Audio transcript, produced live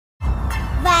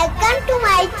Welcome to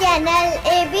my channel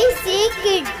ABC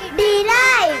KIDDI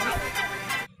RHYMES.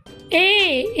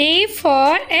 A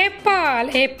for apple.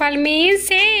 Apple means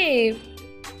save.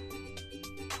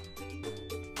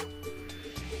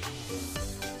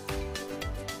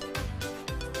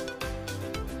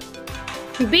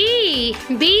 B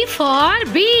for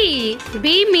bee.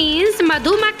 Bee means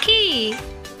madhumakhi.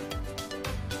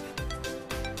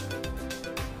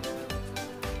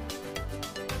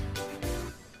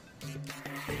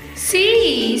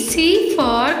 C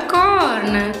for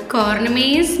corn. Corn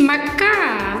means makka.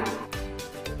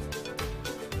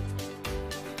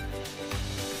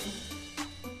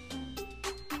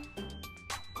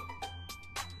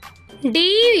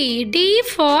 D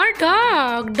for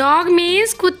dog. Dog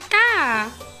means kutta.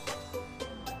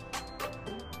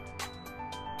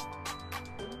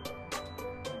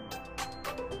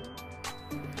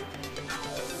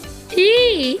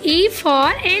 E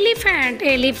for elephant.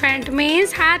 Elephant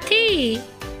means hathi.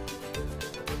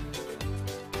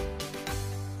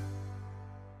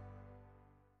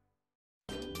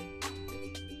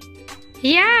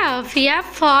 F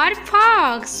for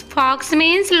fox. Fox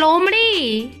means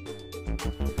lomdi.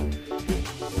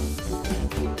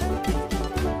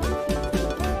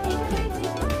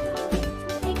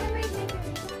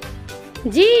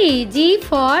 G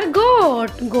for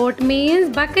goat. Goat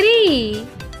means bakri.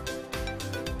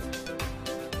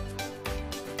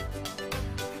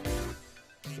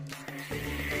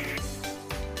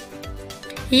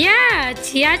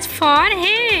 H for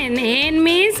hen. Hen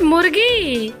means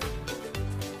murgi.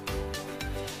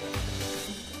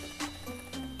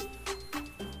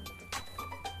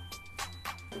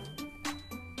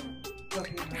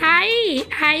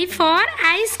 I for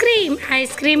ice cream.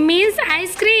 Ice cream means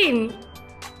ice cream.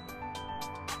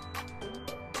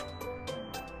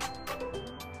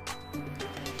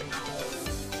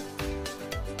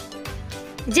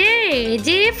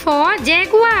 J for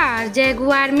jaguar.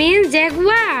 Jaguar means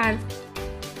jaguar.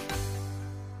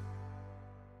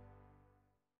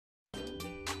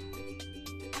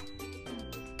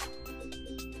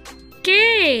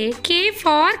 K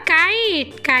for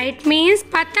kite. Kite means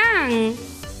patang.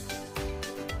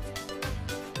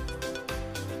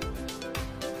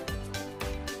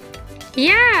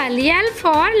 L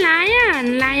for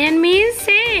lion. Lion means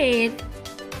sher.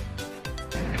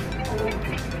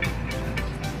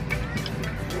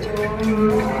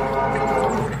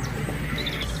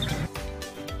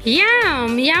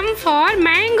 M for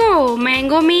mango.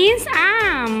 Mango means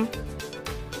aam.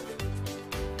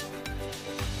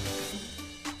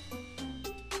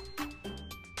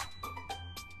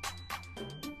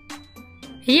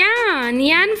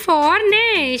 N for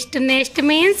nest. Nest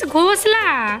means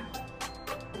ghosla.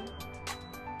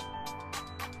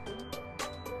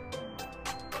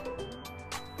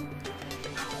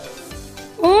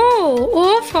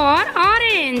 O for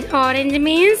orange. Orange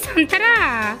means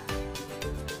santara.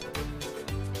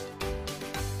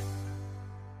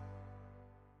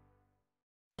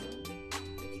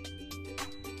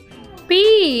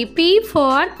 P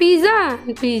for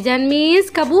pigeon. Pigeon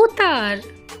means kabutar.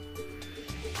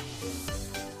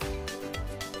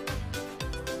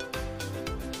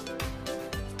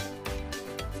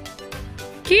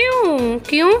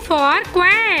 Q for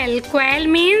quail. Quail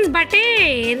means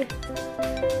bater.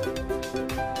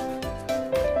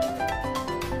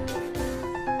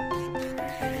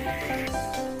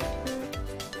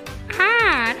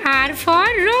 R for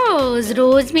rose.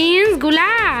 Rose means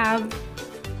gulab.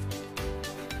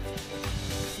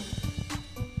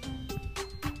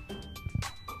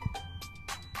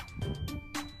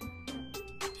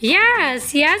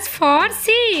 S for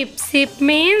sheep. Sheep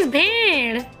means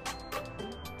bhed.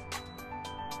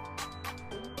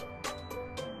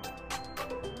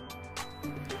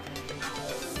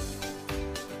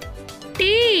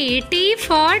 T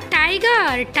for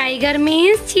tiger. Tiger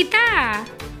means cheetah.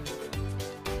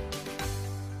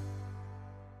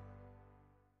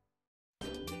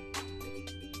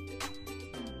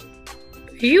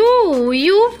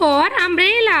 U for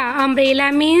umbrella.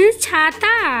 Umbrella means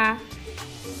chhata.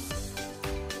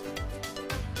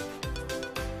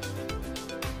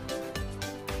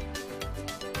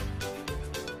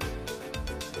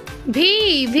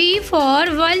 V for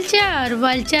vulture.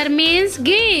 Vulture means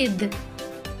gidd.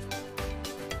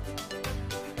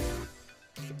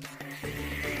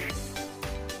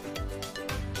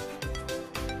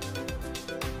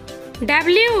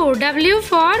 W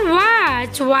for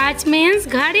watch. Watch means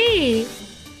ghadi.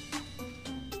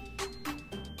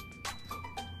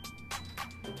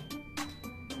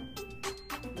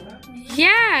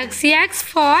 X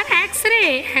for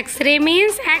X-ray. X-ray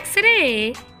means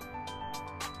X-ray.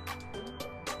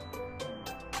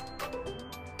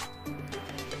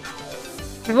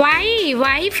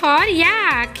 Y for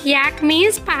yak. Yak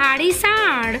means pahadi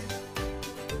saand.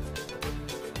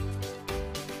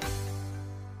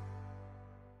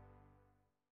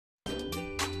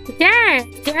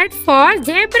 Z for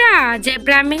zebra.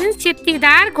 Zebra means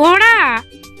चित्तीदार घोड़ा.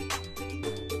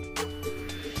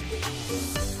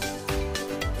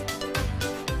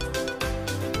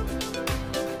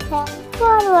 Thanks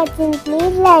for watching.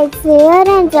 Please like, share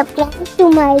and subscribe to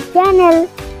my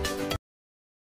channel.